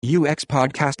UX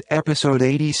Podcast Episode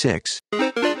 86. Hello,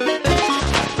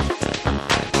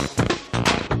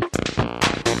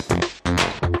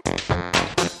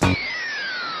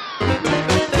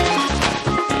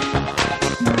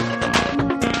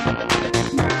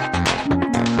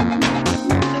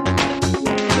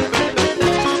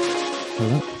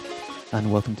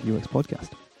 and welcome to UX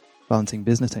Podcast, balancing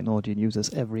business, technology, and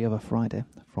users every other Friday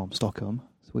from Stockholm,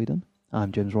 Sweden.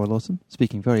 I'm James Roy Lawson,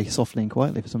 speaking very softly and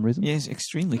quietly for some reason. Yes,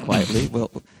 extremely quietly. Well,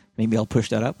 maybe I'll push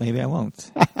that up, maybe I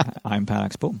won't. I'm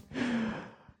Panax Boom.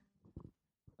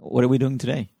 What are we doing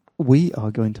today? We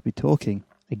are going to be talking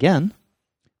again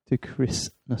to Chris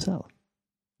Noessel.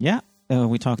 Yeah,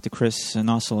 we talked to Chris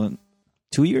Noessel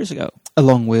 2 years ago.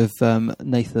 Along with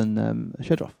Nathan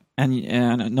Shedroff.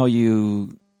 And I know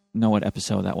you know what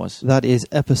episode that was. That is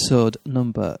episode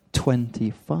number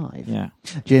 25. Yeah.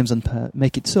 James and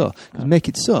Make It So. Make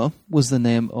It So was the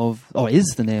name of, or is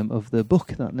the name of the book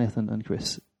that Nathan and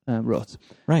Chris wrote.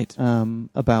 Right.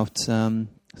 About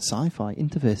sci-fi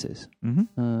interfaces.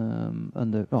 Mm-hmm.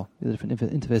 And the different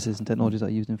interfaces and technologies that are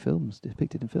used in films,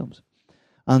 depicted in films.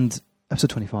 And episode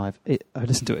 25, I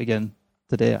listened to it again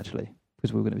today, actually,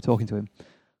 because we were going to be talking to him.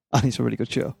 And it's a really good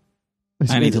show.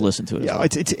 I need to listen to it. Yeah,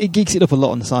 it geeks it up a lot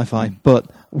on the sci-fi. But,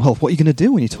 well, what are you going to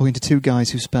do when you're talking to two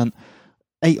guys who spent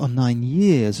 8 or 9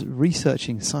 years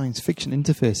researching science fiction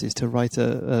interfaces to write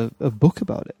a book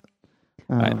about it?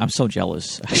 I'm so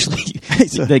jealous, actually.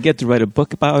 They get to write a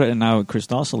book about it, and now Chris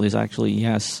Noessel he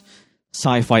has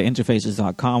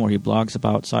sci-fi-interfaces.com where he blogs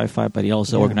about sci-fi, but he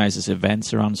also organizes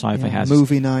events around sci-fi. Has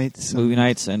movie nights.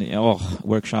 And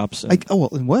workshops.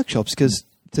 And workshops, because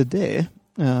today...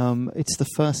 it's the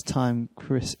first time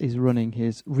Chris is running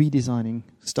his Redesigning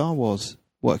Star Wars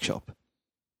workshop.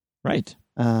 Right.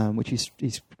 Which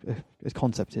he's a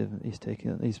concept he's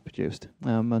produced.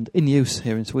 And In Use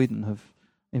here in Sweden have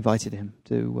invited him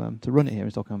to run it here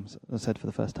in Stockholm, as I said, for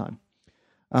the first time.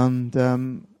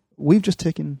 And we've just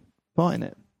taken part in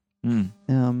it.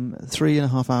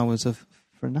 3.5 hours of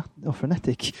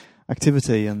frenetic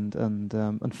activity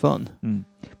and fun.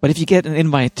 But if you get an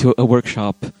invite to a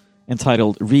workshop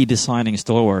entitled Redesigning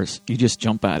Star Wars, you just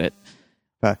jump at it.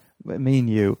 Me and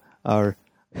you are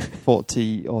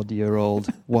 40-odd-year-old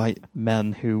white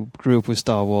men who grew up with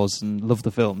Star Wars and love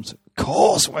the films. Of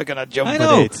course we're going to jump at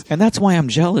it. And that's why I'm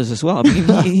jealous as well. I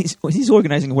mean, he's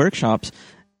organizing workshops,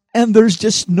 and there's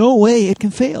just no way it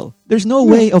can fail. There's no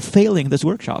way of failing this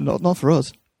workshop. Not for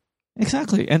us.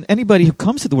 Exactly. And anybody who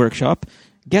comes to the workshop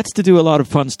gets to do a lot of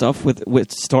fun stuff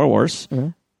with Star Wars. Mm-hmm.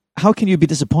 How can you be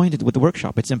disappointed with the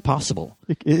workshop? It's impossible.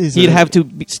 He'd have to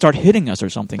start hitting us or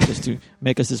something just to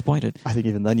make us disappointed. I think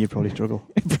even then you'd probably struggle.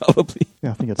 Probably.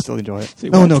 Yeah, I think I'd still enjoy it.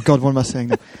 Oh, no, God, what am I saying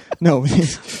now? No.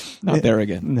 Not there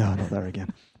again. No, not there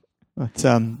again.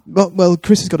 But, well,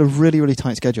 Chris has got a really, really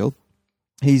tight schedule.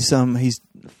 He's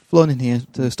flown in here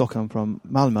to Stockholm from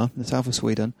Malmö, the south of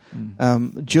Sweden,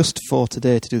 just for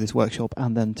today to do this workshop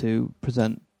and then to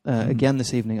present again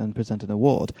this evening and present an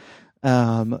award.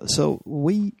 So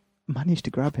we managed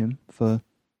to grab him for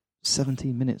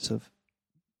 17 minutes of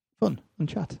fun and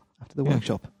chat after the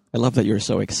workshop. I love that you're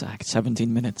so exact.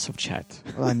 17 minutes of chat.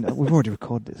 Well, we've already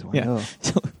recorded this one. Yeah.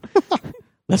 So,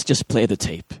 let's just play the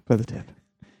tape. Play the tape.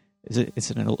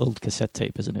 It's an old cassette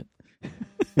tape, isn't it?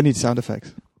 We need sound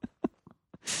effects.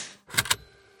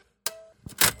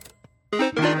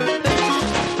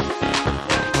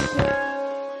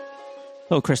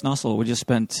 So, Chris Noessel, we just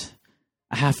spent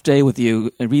a half day with you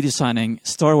redesigning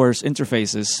Star Wars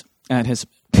interfaces, and it has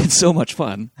been so much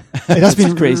fun. It has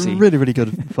been crazy. Really, really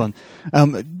good fun. A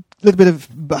little bit of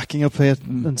backing up here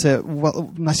and say,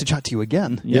 well, nice to chat to you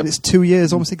again. Yep. It's 2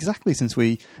 years almost exactly since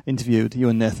we interviewed you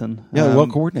and Nathan. Yeah, well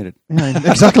coordinated. Yeah,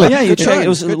 exactly. Yeah, you tried. It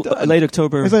was late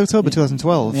October. It was late October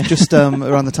 2012, just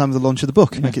around the time of the launch of the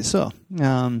book, Make It So.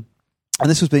 And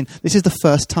this is the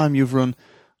first time you've run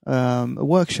a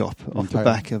workshop off the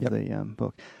back of the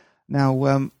book.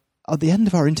 Now, at the end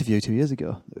of our interview 2 years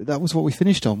ago, that was what we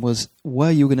finished on, was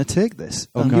where you were going to take this.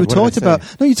 Oh, and God, you what talked about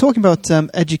you're talking about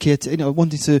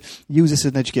wanting to use this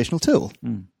as an educational tool.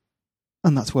 And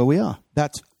that's where we are.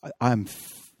 I'm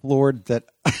floored that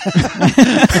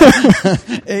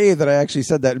A, that I actually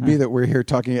said that, and B, that we're here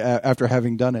talking after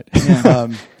having done it. Yeah.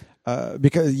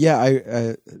 Because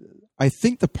I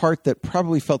think the part that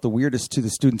probably felt the weirdest to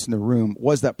the students in the room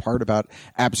was that part about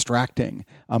abstracting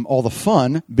all the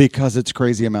fun, because it's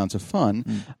crazy amounts of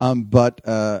fun, but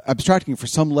abstracting for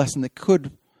some lesson that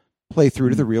could play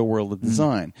through to the real world of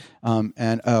design.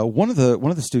 And one of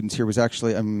the students here was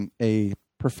actually a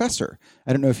professor.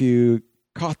 I don't know if you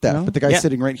caught that, but the guy's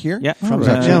sitting right here. Yeah, from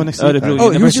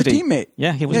the he was your teammate.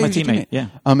 Yeah, he was my teammate. Yeah,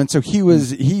 and so he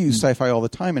used sci-fi all the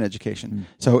time in education.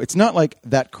 So it's not like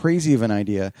that crazy of an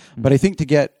idea, but I think to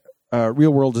get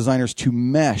real world designers to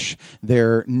mesh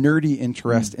their nerdy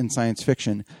interest in science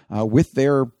fiction with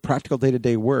their practical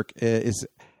day-to-day work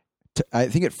I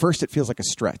think at first it feels like a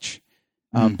stretch.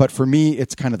 But for me,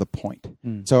 it's kind of the point.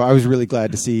 So I was really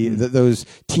glad to see that those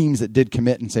teams that did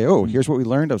commit and say, "Oh, here's what we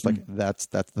learned." I was like, "That's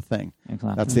the thing.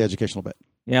 Exactly. That's the educational bit."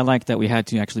 Yeah, I like that we had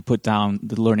to actually put down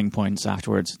the learning points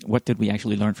afterwards. What did we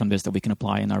actually learn from this that we can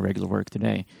apply in our regular work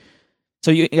today?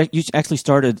 So you actually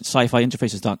started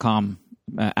sci-fi-interfaces.com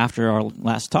after our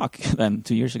last talk then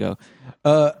 2 years ago.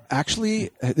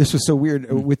 Actually, this was so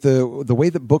weird. With the way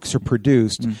that books are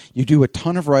produced, you do a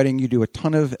ton of writing, you do a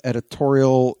ton of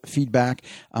editorial feedback,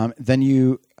 then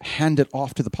you hand it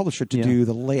off to the publisher to do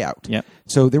the layout. Yep.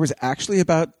 So there was actually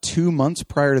about 2 months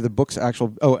prior to the book's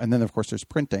actual... Oh, and then, of course, there's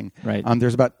printing. Right.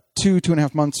 There's about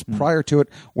 2.5 months prior to it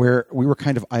where we were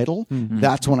kind of idle.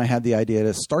 That's when I had the idea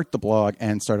to start the blog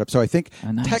and start up. So I think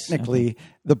technically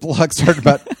the blog started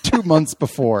about 2 months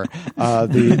before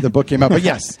the book came out. But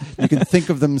yes, you can think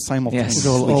of them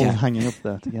simultaneously. Yes, all hanging up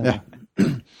there together.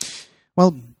 Yeah.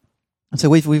 Well, so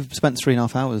we've spent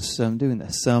 3.5 hours doing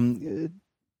this.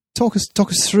 Talk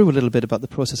us through a little bit about the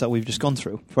process that we've just gone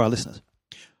through for our listeners.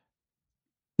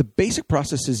 The basic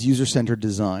process is user-centered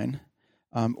design,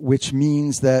 which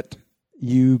means that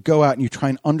you go out and you try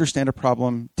and understand a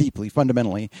problem deeply,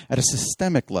 fundamentally, at a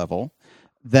systemic level.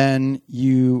 Then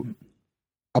you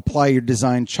apply your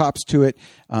design chops to it.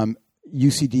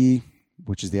 UCD,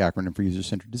 which is the acronym for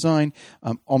user-centered design,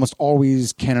 almost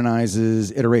always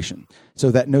canonizes iteration.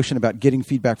 So that notion about getting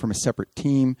feedback from a separate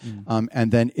team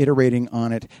and then iterating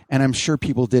on it, and I'm sure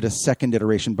people did a second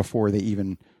iteration before they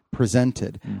even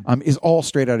presented, is all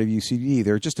straight out of UCD.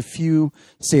 There are just a few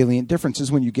salient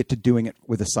differences when you get to doing it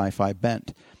with a sci-fi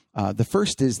bent. The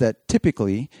first is that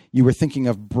typically you were thinking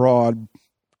of broad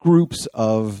groups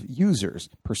of users.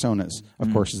 Personas,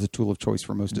 of course, is the tool of choice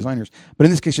for most designers. But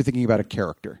in this case, you're thinking about a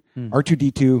character.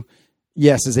 R2-D2,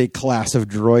 yes, is a class of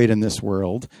droid in this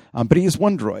world, but he is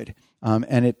one droid.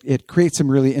 And it creates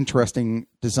some really interesting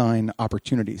design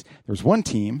opportunities. There's one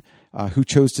team who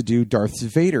chose to do Darth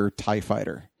Vader TIE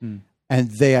Fighter. And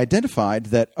they identified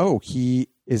that, he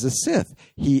is a Sith.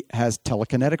 He has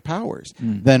telekinetic powers.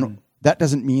 Then that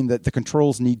doesn't mean that the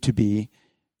controls need to be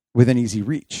within easy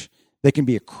reach. They can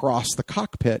be across the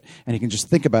cockpit, and you can just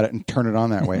think about it and turn it on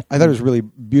that way. I thought it was really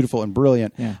beautiful and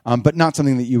brilliant, but not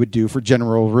something that you would do for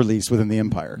general release within the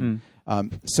Empire.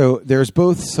 So there's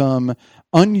both some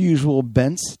unusual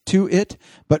bents to it,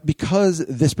 but because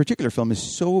this particular film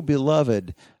is so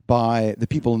beloved by the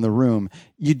people in the room,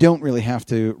 you don't really have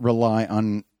to rely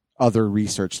on other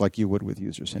research like you would with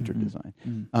user-centered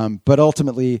design. But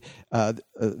ultimately,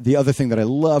 the other thing that I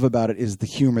love about it is the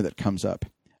humor that comes up.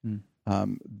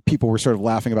 People were sort of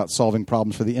laughing about solving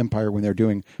problems for the Empire when they're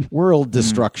doing world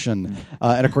destruction.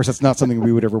 And of course, that's not something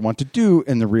we would ever want to do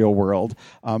in the real world,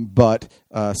 but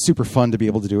super fun to be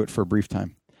able to do it for a brief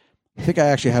time. I think I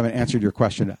actually haven't answered your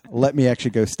question. Let me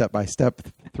actually go step by step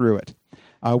through it,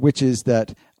 which is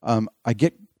that I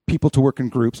get people to work in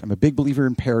groups. I'm a big believer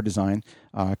in pair design.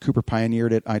 Cooper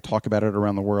pioneered it. I talk about it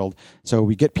around the world. So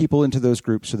we get people into those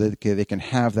groups so that they can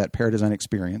have that pair design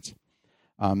experience.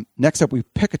 Next up, we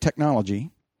pick a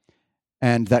technology,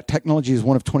 and that technology is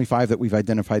one of 25 that we've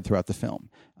identified throughout the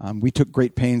film. We took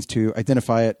great pains to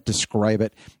identify it, describe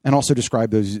it, and also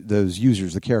describe those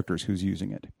users, the characters who's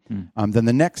using it. Then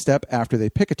the next step after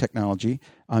they pick a technology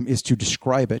is to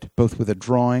describe it, both with a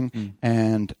drawing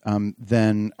and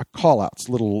then a call-outs,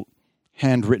 little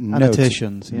handwritten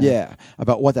annotations, notes. Yeah,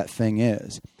 about what that thing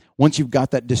is. Once you've got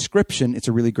that description, it's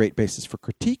a really great basis for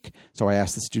critique. So I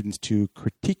ask the students to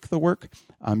critique the work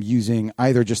using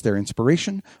either just their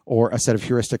inspiration or a set of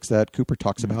heuristics that Cooper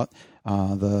talks about,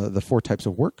 the 4 types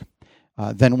of work.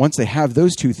 Then once they have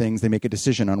those 2 things, they make a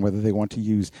decision on whether they want to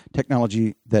use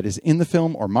technology that is in the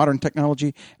film or modern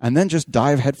technology, and then just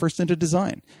dive headfirst into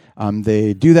design.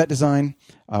 They do that design.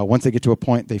 Once they get to a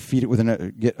point, they feed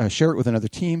it share it with another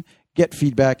team, get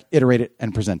feedback, iterate it,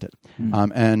 and present it.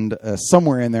 And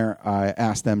somewhere in there, I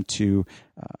ask them to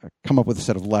come up with a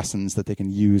set of lessons that they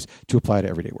can use to apply to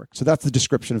everyday work. So that's the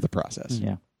description of the process.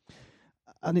 Yeah.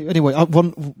 Anyway,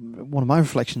 one of my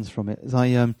reflections from it is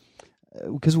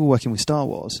because we're working with Star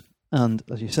Wars, and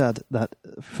as you said, that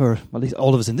for at least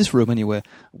all of us in this room anyway,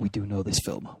 we do know this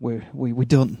film. We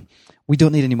don't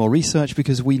need any more research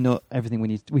because we know everything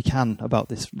we can about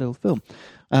this little film.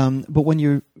 But when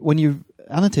you're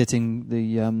annotating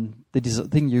the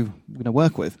thing you're going to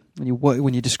work with,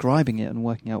 when you're describing it and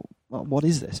working out what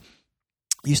is this,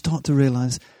 you start to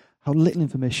realize how little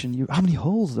information how many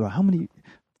holes there are, how many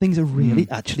things are really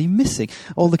actually missing.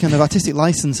 All the kind of artistic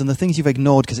license and the things you've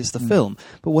ignored because it's the film.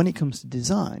 But when it comes to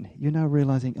design, you're now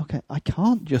realizing, okay, I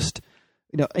can't just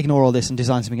ignore all this and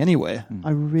design something anyway.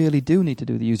 I really do need to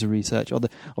do the user research or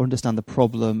understand the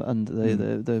problem and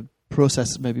the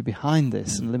process maybe behind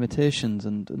this and limitations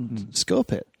and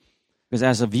scope it. Because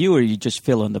as a viewer, you just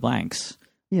fill in the blanks.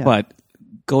 Yeah. But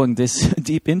going this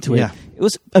deep into it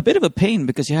was a bit of a pain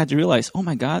because you had to realize, oh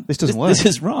my God, this doesn't work. This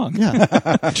is wrong. Yeah,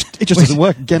 it just doesn't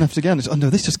work again after again. Oh no,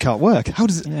 this just can't work. How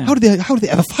do they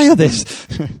ever fire this?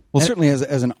 Well, certainly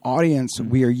as an audience,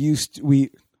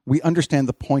 we understand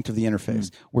the point of the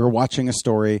interface. We're watching a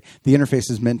story. The interface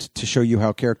is meant to show you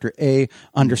how character A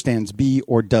understands B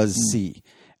or does C.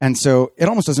 And so it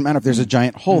almost doesn't matter if there's a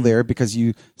giant hole there because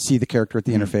you see the character at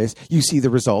the interface. You see the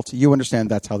result. You understand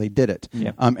that's how they did it.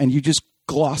 Yeah. And you just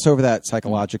gloss over that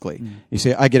psychologically. You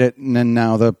say, I get it, and then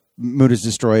now the mood is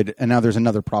destroyed, and now there's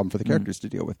another problem for the characters to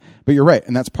deal with. But you're right,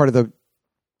 and that's part of the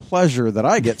pleasure that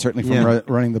I get certainly from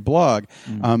running the blog,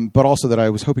 but also that I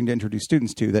was hoping to introduce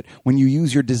students to, that when you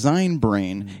use your design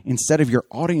brain instead of your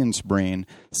audience brain,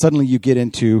 suddenly you get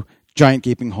into giant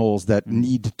gaping holes that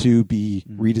need to be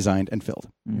redesigned and filled.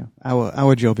 Yeah.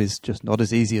 Our job is just not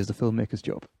as easy as the filmmaker's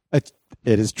job. It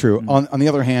is true. On the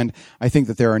other hand, I think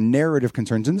that there are narrative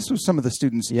concerns, and this was some of the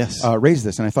students raised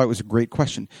this, and I thought it was a great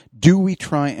question. Do we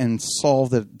try and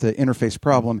solve the interface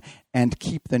problem and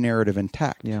keep the narrative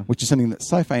intact? Yeah. Which is something that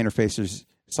sci-fi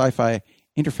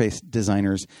interface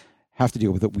designers have to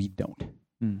deal with that we don't.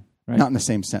 Right. Not in the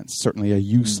same sense. Certainly a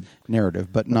use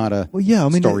narrative, but not a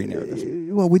story narrative.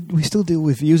 Well, we still deal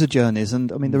with user journeys,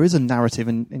 and I mean there is a narrative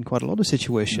in quite a lot of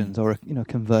situations, or a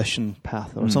conversion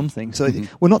path or something. So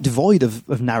we're not devoid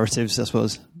of narratives, I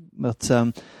suppose, but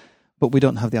we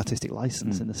don't have the artistic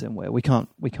license in the same way. We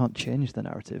can't change the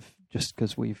narrative just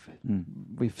because we've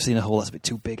seen a hole that's a bit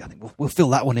too big. I think we'll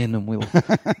fill that one in and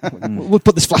we'll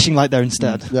put this flashing light there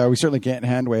instead. Yeah, we certainly can't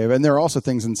hand wave. And there are also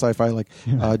things in sci-fi like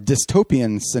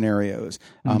dystopian scenarios,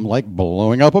 like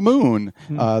blowing up a moon,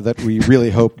 that we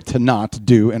really hope to not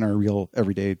do in our real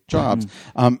everyday jobs.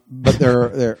 But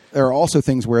there are also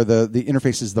things where the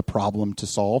interface is the problem to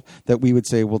solve that we would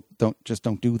say, well, don't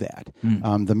do that.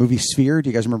 The movie Sphere, do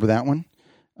you guys remember that one?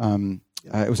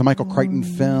 It was a Michael Crichton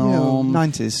film,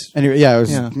 90s. Anyway, it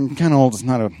was kind of old. It's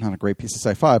not a great piece of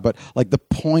sci-fi, but like the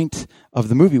point of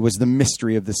the movie was the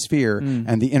mystery of the sphere,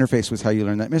 and the interface was how you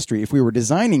learn that mystery. If we were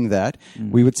designing that,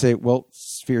 we would say, well,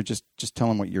 Sphere, just tell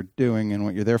them what you're doing and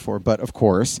what you're there for. But of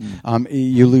course,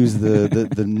 you lose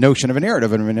the notion of a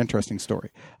narrative and of an interesting story.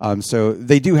 So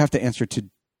they do have to answer to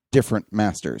different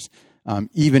masters,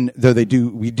 even though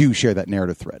we do share that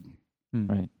narrative thread.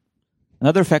 Right.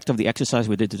 Another effect of the exercise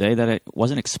we did today that I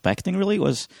wasn't expecting really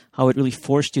was how it really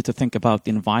forced you to think about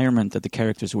the environment that the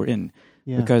characters were in.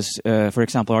 Yeah. Because, for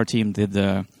example, our team did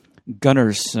the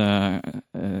gunner's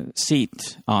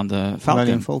seat on the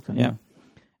Falcon. Yeah.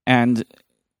 And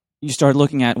you start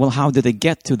looking at, well, how did they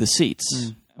get to the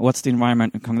seats? What's the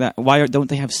environment? Why don't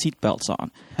they have seat belts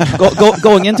on?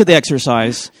 Going into the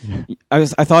exercise, I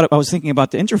was thinking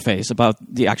about the interface, about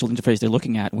the actual interface they're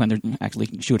looking at when they're actually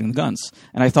shooting the guns,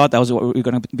 and I thought that was what we were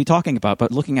going to be talking about.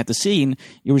 But looking at the scene,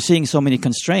 you were seeing so many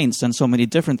constraints and so many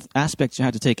different aspects you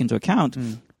had to take into account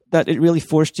that it really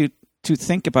forced you to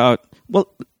think about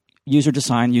user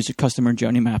design, user customer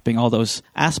journey mapping, all those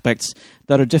aspects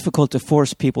that are difficult to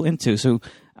force people into. So,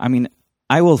 I mean,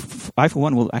 I for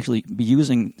one will actually be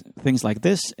using things like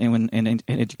this in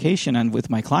education and with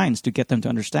my clients to get them to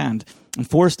understand and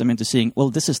force them into seeing, well,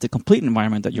 this is the complete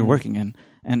environment that you're working in,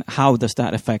 and how does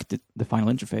that affect the final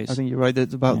interface? I think you're right.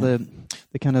 It's about the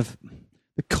kind of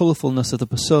the colourfulness of the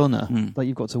persona that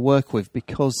you've got to work with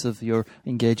because of your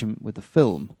engagement with the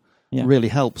film. Yeah. Really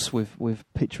helps with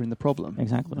picturing the problem.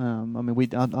 Exactly. I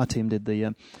mean, our team did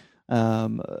the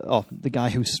guy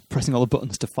who's pressing all the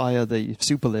buttons to fire the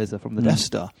super laser from the Death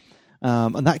Star.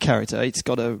 And that character, it's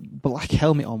got a black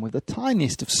helmet on with the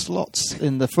tiniest of slots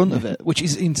in the front of it, which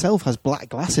himself has black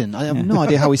glass in. I have no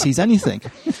idea how he sees anything.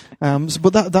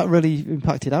 But that really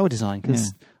impacted our design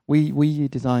because we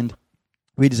designed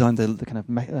the kind of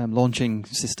launching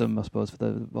system, I suppose, for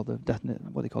the detonate,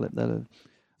 what do you call it?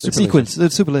 The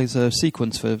super laser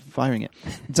sequence for firing it.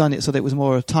 Designed it so that it was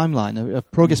more a timeline, a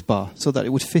progress bar, so that it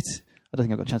would fit I don't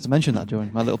think I got a chance to mention that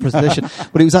during my little presentation,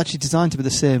 but it was actually designed to be the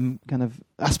same kind of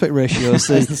aspect ratio as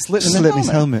the slit in his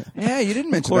helmet. Yeah, you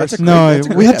didn't mention that. No,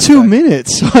 we had 2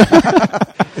 minutes.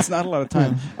 It's not a lot of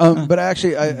time. But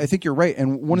actually, I think you're right.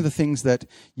 And one of the things that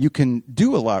you can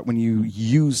do a lot when you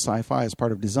use sci-fi as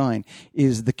part of design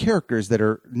is the characters that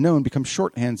are known become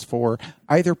shorthands for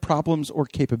either problems or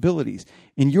capabilities.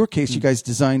 In your case, you guys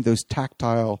designed those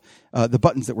tactile, the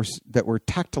buttons that were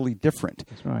tactily different.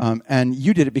 That's right. And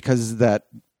you did it because that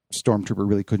stormtrooper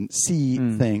really couldn't see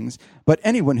things, but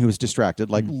anyone who was distracted,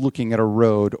 like looking at a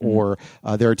road or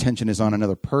their attention is on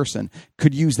another person,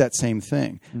 could use that same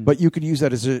thing. But you could use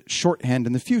that as a shorthand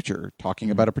in the future,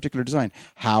 talking about a particular design.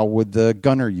 How would the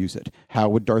gunner use it? How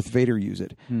would Darth Vader use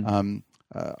it?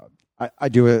 I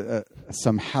do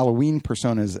some Halloween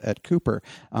personas at Cooper,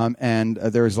 and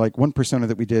there's like one persona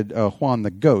that we did, Juan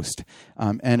the Ghost.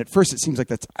 And at first it seems like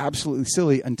that's absolutely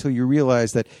silly until you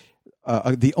realize that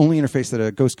the only interface that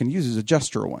a ghost can use is a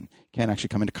gestural one. Can't actually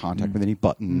come into contact with any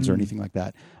buttons or anything like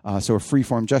that. So a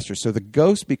free-form gesture. So the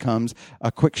ghost becomes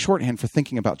a quick shorthand for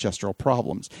thinking about gestural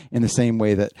problems in the same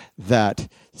way that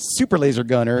super laser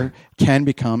gunner can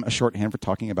become a shorthand for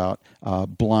talking about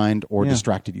blind or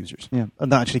distracted users. Yeah,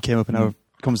 and that actually came up in our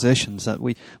conversations that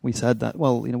we said that,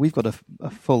 well, we've got a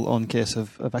full-on case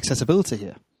of accessibility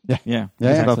here. Yeah.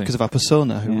 Because of our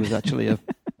persona, who was actually a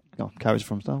character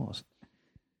from Star Wars.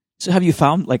 So have you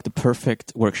found like the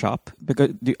perfect workshop?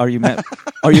 Because are you met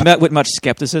with much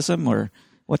skepticism, or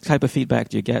what type of feedback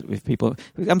do you get with people?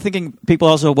 I'm thinking people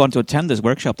also want to attend this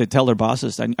workshop. They tell their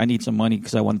bosses, I need some money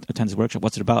because I want to attend this workshop.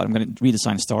 What's it about? I'm going to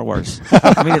redesign Star Wars.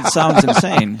 I mean, it sounds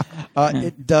insane.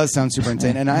 It does sound super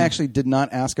insane. And I actually did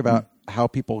not ask about how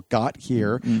people got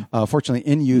here. Fortunately,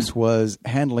 In Use was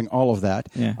handling all of that.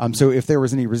 So if there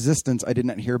was any resistance, I did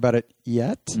not hear about it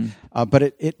yet. But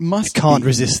it must can't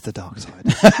resist the dark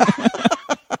side.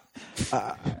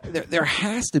 There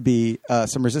has to be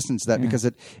some resistance to that because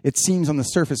it seems on the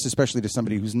surface, especially to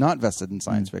somebody who's not vested in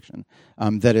science fiction,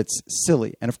 that it's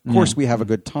silly. And of course we have a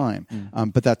good time.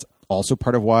 But that's also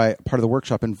part of the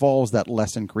workshop involves that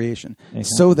lesson creation.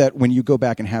 So that when you go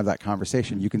back and have that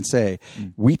conversation, you can say,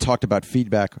 we talked about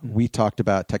feedback, we talked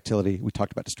about tactility, we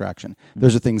talked about distraction.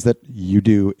 Those are things that you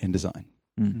do in design.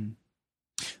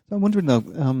 So I'm wondering though,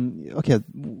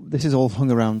 this is all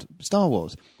hung around Star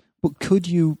Wars, but could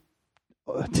you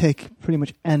take pretty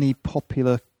much any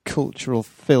popular cultural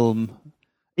film,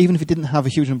 even if it didn't have a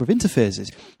huge number of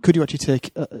interfaces, could you actually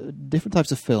take different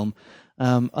types of film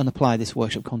and apply this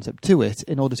workshop concept to it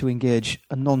in order to engage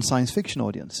a non-science fiction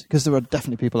audience? Because there are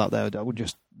definitely people out there that would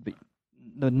just be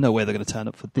no way they're going to turn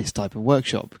up for this type of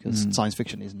workshop because science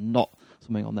fiction is not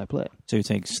something on their plate. So you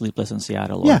take Sleepless in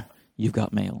Seattle or You've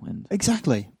Got Mail.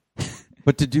 Exactly.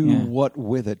 But to do what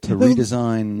with it? To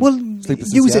redesign? Well,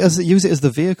 use it as the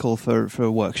vehicle for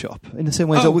a workshop in the same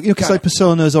way because like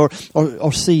personas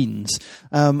or scenes,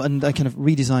 and kind of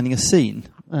redesigning a scene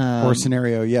or a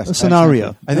scenario. Yes, a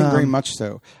scenario. I think very much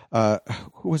so.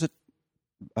 Who was it?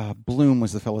 Bloom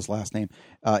was the fellow's last name.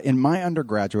 In my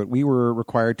undergraduate, we were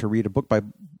required to read a book by.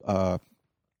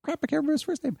 I can't remember his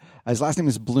first name. His last name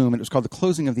is Bloom, and it was called The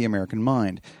Closing of the American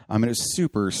Mind. And it was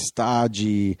super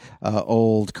stodgy,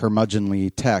 old,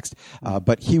 curmudgeonly text.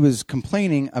 But he was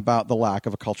complaining about the lack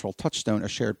of a cultural touchstone, a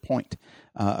shared point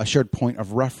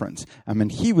of reference.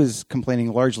 And he was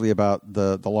complaining largely about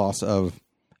the loss of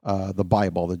the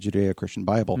Bible, the Judeo-Christian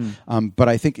Bible. But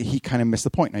I think he kind of missed the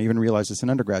point. And I even realized this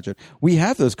in undergraduate. We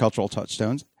have those cultural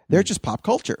touchstones. They're just pop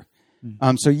culture.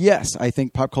 So yes, I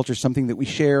think pop culture is something that we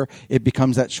share. It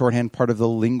becomes that shorthand part of the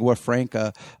lingua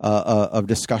franca of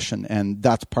discussion, and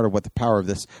that's part of what the power of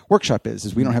this workshop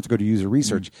is we don't have to go to user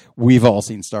research. We've all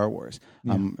seen Star Wars.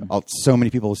 So many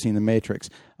people have seen The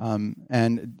Matrix.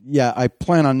 I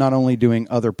plan on not only doing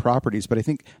other properties, but I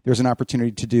think there's an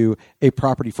opportunity to do a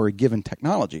property for a given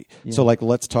technology. So like,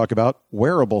 let's talk about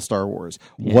wearable Star Wars.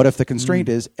 What if the constraint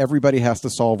is everybody has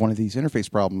to solve one of these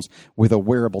interface problems with a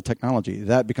wearable technology?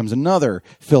 That becomes another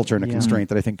filter and a constraint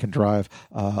that I think can drive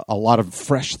a lot of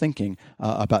fresh thinking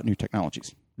about new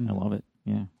technologies. I love it.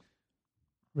 Yeah.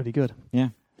 Really good. Yeah.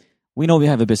 We know we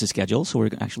have a busy schedule, so we're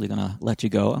actually going to let you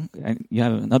go. And you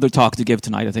have another talk to give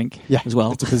tonight, I think, as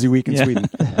well. It's a busy week in Sweden.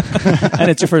 And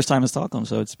it's your first time in Stockholm,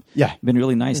 so it's been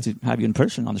really nice to have you in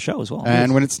person on the show as well.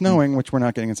 And when it's snowing, which we're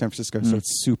not getting in San Francisco, so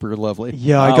it's super lovely.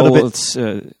 Yeah, I got a bit... It's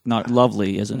not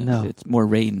lovely, isn't it? No. It's more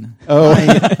rain. Oh,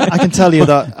 I can tell you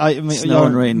that. Snow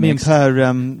and rain. Me and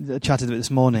Per chatted a bit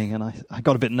this morning, and I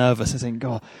got a bit nervous. I think,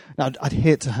 God, I'd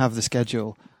hate to have the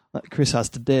schedule that Chris has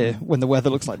today when the weather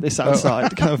looks like this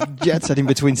outside, kind of jet setting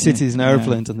between cities and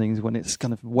airplanes and things when it's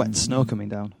kind of wet snow coming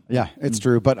down. Yeah, it's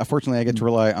true. But unfortunately, I get to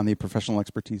rely on the professional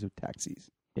expertise of taxis.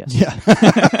 Yes. Yeah.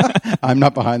 I'm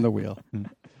not behind the wheel.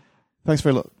 Thanks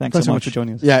very much. Thanks so much for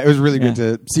joining us. Yeah, it was really good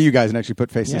to see you guys and actually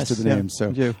put faces to the Yeah. names.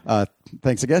 So Thank you.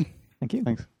 Thanks again. Thank you.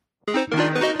 Thanks.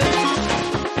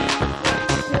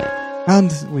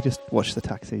 And we just watched the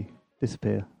taxi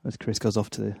disappear as Chris goes off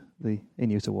to the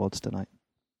In-Use Awards tonight.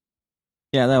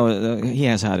 Yeah, that was, he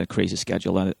has had a crazy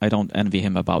schedule, and I don't envy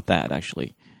him about that,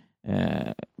 actually.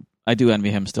 I do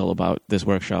envy him still about this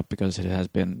workshop because it has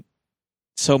been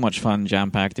so much fun,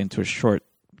 jam-packed into a short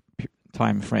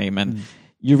time frame, and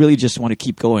you really just want to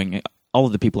keep going. All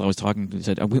of the people I was talking to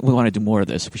said, we want to do more of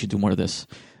this. We should do more of this.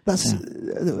 That's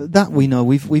that we know.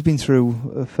 We've been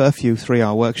through a fair few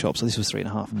 3-hour workshops, so this was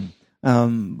 3.5.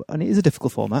 And it is a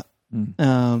difficult format.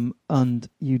 And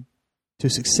you, to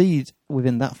succeed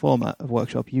within that format of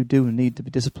workshop, you do need to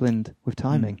be disciplined with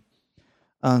timing.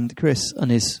 And Chris and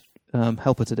his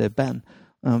helper today, Ben,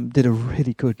 did a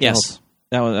really good job. Yes,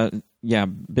 that was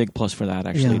big plus for that.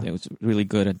 Actually, it was really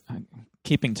good at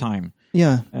keeping time.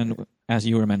 Yeah, and as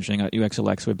you were mentioning at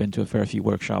UXLX, we've been to a fair few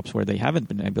workshops where they haven't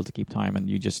been able to keep time, and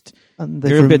you're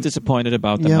a bit disappointed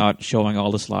about them not showing all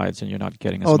the slides, and you're not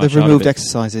getting as much out of it. They've removed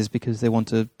exercises because they want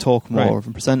to talk more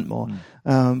and present more.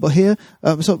 But here,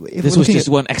 so if this was just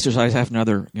one exercise after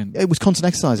another. It was constant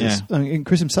exercises. Yeah. I mean,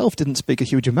 Chris himself didn't speak a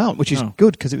huge amount, which is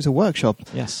good because it was a workshop.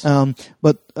 Yes.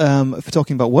 But if we're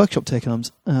talking about workshop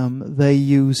take-homes, they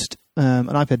used an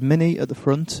iPad Mini at the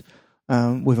front.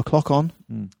 With a clock on,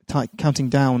 counting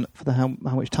down for how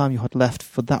much time you had left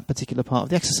for that particular part of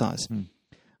the exercise,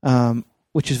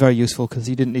 which is very useful because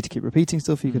you didn't need to keep repeating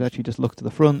stuff. You could actually just look to the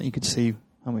front. You could see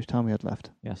how much time we had left.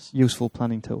 Yes. Useful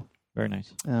planning tool. Very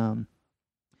nice. And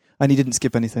he didn't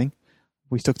skip anything.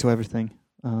 We stuck to everything.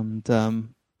 And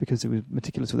because it was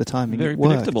meticulous with the timing, very it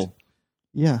worked. predictable.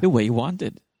 Yeah. The way you want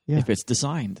it. Yeah. If it's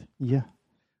designed. Yeah.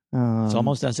 It's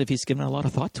almost as if he's given a lot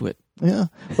of thought to it. Yeah.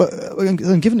 But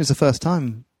and given it's the first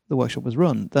time the workshop was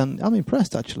run, then I'm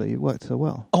impressed, actually. It worked so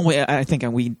well. Oh, I think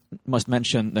we must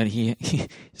mention that he's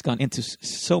gone into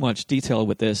so much detail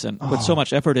with this and put so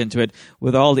much effort into it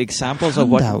with all the examples of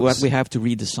what we have to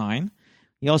redesign.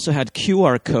 He also had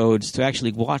QR codes to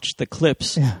actually watch the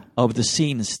clips of the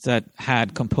scenes that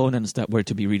had components that were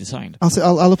to be redesigned. I'll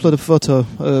upload a photo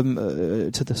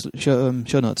to the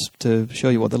show notes to show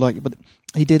you what they're like. But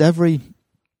he did every...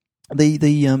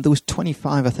 there was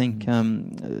 25, I think,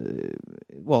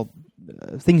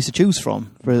 things to choose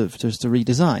from for just to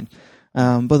redesign.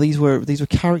 But these were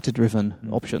character-driven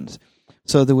options.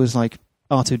 So there was like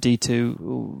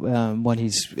R2-D2 when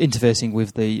he's interfacing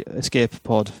with the escape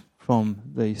pod from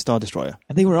the Star Destroyer.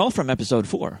 And they were all from Episode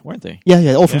 4, weren't they?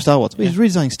 Yeah, all from Star Wars. But he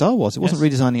was redesigning Star Wars. It wasn't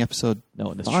redesigning Episode 5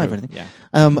 or anything. Yeah.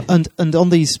 And on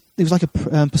these, it was like a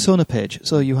persona page.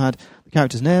 So you had the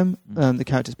character's name, the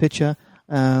character's picture,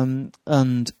 and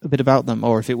a bit about them.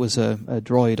 Or if it was a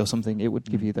droid or something, it would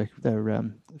give you their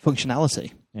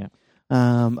functionality. Yeah.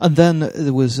 And then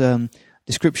there was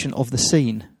description of the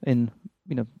scene in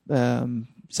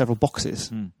several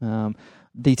boxes,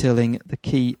 detailing the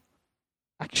key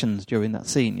actions during that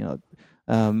scene.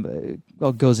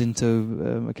 Goes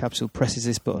into a capsule, presses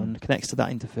this button, connects to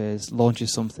that interface,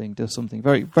 launches something, does something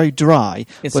very, very dry.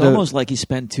 It's almost like he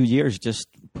spent 2 years just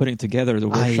putting together the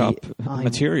workshop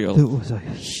material. It was a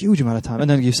huge amount of time. And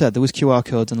then you said there was QR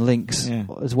codes and links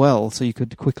as well, so you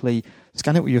could quickly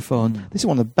scan it with your phone. This is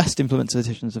one of the best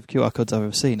implementations of QR codes I've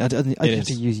ever seen. I think it's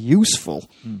useful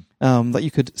that you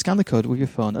could scan the code with your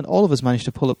phone, and all of us managed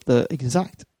to pull up the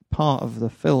exact part of the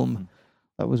film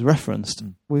that was referenced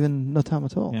within no time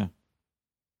at all. Yeah.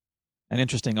 And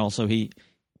interesting also,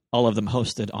 all of them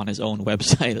hosted on his own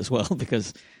website as well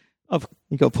because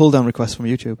he got pull-down requests from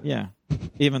YouTube. Yeah,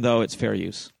 even though it's fair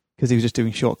use. Because he was just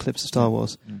doing short clips of Star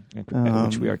Wars.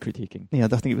 Which we are critiquing. Yeah, I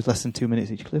think it was less than 2 minutes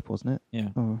each clip, wasn't it? Yeah.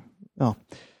 Oh.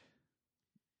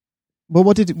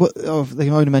 Well, they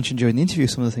only mentioned during the interview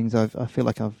some of the things I feel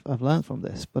like I've learned from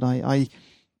this, but I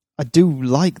do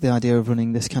like the idea of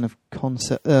running this kind of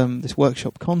concept, this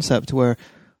workshop concept where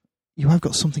you have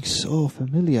got something so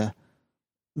familiar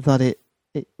that it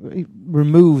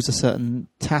removes a certain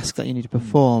task that you need to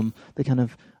perform. The kind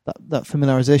of that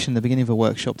familiarization in the beginning of a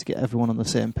workshop to get everyone on the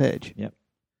same page. Yep.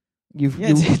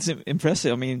 It's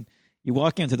impressive. I mean, you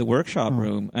walk into the workshop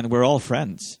room and we're all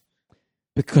friends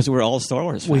because we're all Star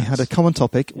Wars fans. We had a common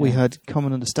topic. Yeah. We had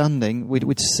common understanding.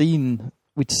 We'd seen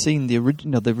the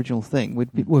original thing. We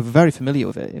were very familiar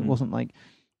with it. It wasn't like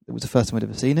it was the first time we'd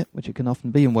ever seen it, which it can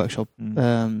often be in workshop,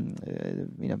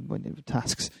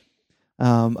 tasks.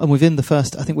 And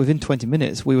within 20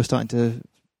 minutes, we were starting to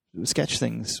sketch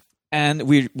things. And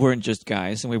we weren't just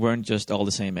guys, and we weren't just all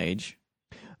the same age.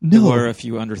 No. There were a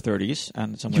few under 30s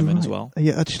and some women as well.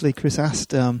 Yeah, actually, Chris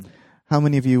asked how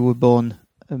many of you were born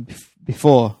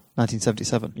before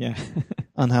 1977? Yeah.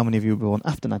 And how many of you were born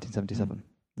after 1977?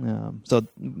 So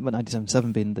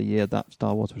 1977 being the year that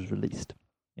Star Wars was released.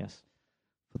 Yes.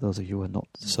 For those of you who are not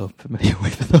so familiar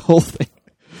with the whole thing.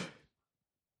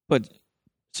 But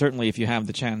certainly if you have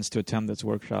the chance to attend this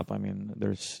workshop, I mean,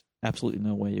 there's absolutely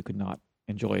no way you could not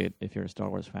enjoy it if you're a Star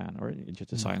Wars fan or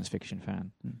just a science fiction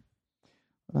fan.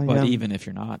 But even if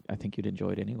you're not, I think you'd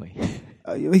enjoy it anyway.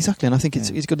 Exactly, and I think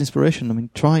it's good inspiration. I mean,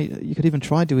 you could even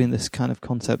try doing this kind of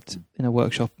concept in a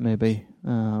workshop, maybe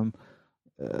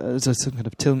as some kind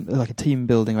of like a team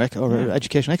building or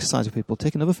education exercise with people.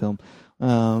 Take another film.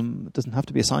 It doesn't have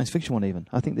to be a science fiction one. Even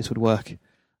I think this would work,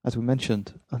 as we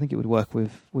mentioned. I think it would work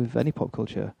with any pop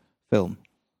culture film,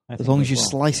 as long as you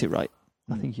slice it right.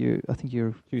 I think you're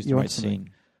choose the right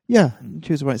scene. Yeah,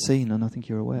 choose the right scene, and I think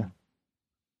you're aware.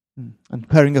 And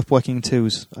pairing up working in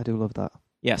twos, I do love that.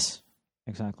 Yes,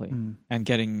 exactly. And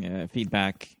getting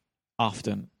feedback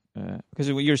often. Because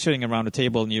you're sitting around a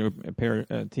table and you're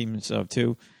teams of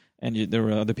two, and there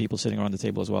were other people sitting around the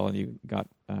table as well, and you got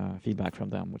feedback from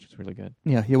them, which is really good.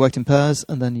 Yeah, you worked in pairs,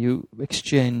 and then you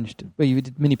exchanged, you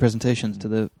did mini presentations to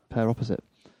the pair opposite,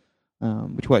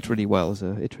 which worked really well as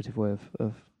an iterative way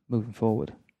of moving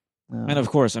forward. And of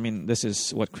course, I mean, this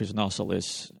is what Chris Noessel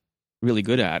is really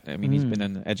good at. I mean, he's been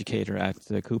an educator at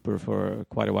Cooper for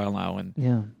quite a while now,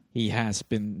 and he has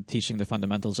been teaching the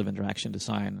fundamentals of interaction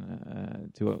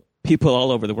design to people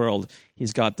all over the world.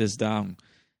 He's got this down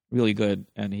really good,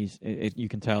 and you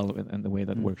can tell in the way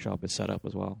that workshop is set up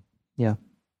as well. Yeah,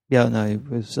 no, it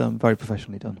was very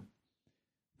professionally done.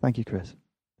 Thank you, Chris.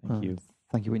 Thank you.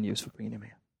 Thank you, WinNews, for bringing him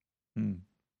here.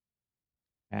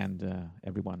 And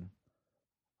everyone.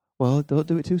 Well, don't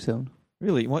do it too soon.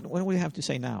 Really? What do we have to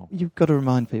say now? You've got to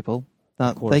remind people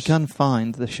that they can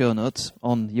find the show notes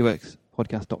on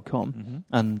uxpodcast.com,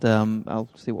 and I'll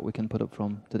see what we can put up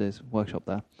from today's workshop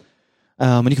there.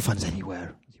 And you can find us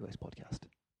anywhere, UX Podcast.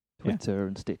 Twitter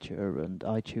and Stitcher and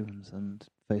iTunes and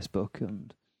Facebook.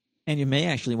 And you may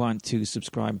actually want to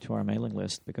subscribe to our mailing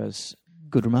list because...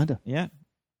 Good reminder. Yeah.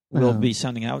 We'll be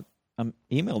sending out an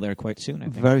email there quite soon, I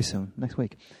think. Very soon, next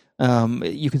week.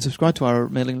 You can subscribe to our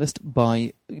mailing list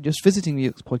by just visiting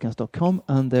uxpodcast.com,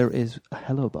 and there is a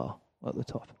hello bar at the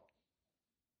top.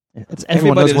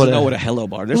 Everybody doesn't know what a hello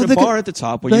bar. There's a bar at the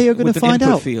top where you're going to find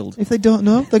out. Field. If they don't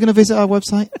know, they're going to visit our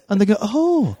website and they go,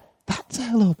 "Oh, that's a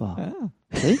hello bar." Oh.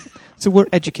 See? So we're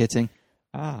educating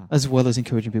as well as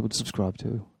encouraging people to subscribe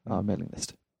to our mailing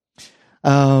list.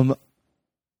 And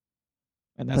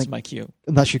that's my cue.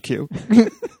 And that's your cue.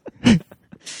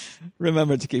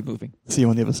 Remember to keep moving. See you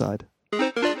on the other side.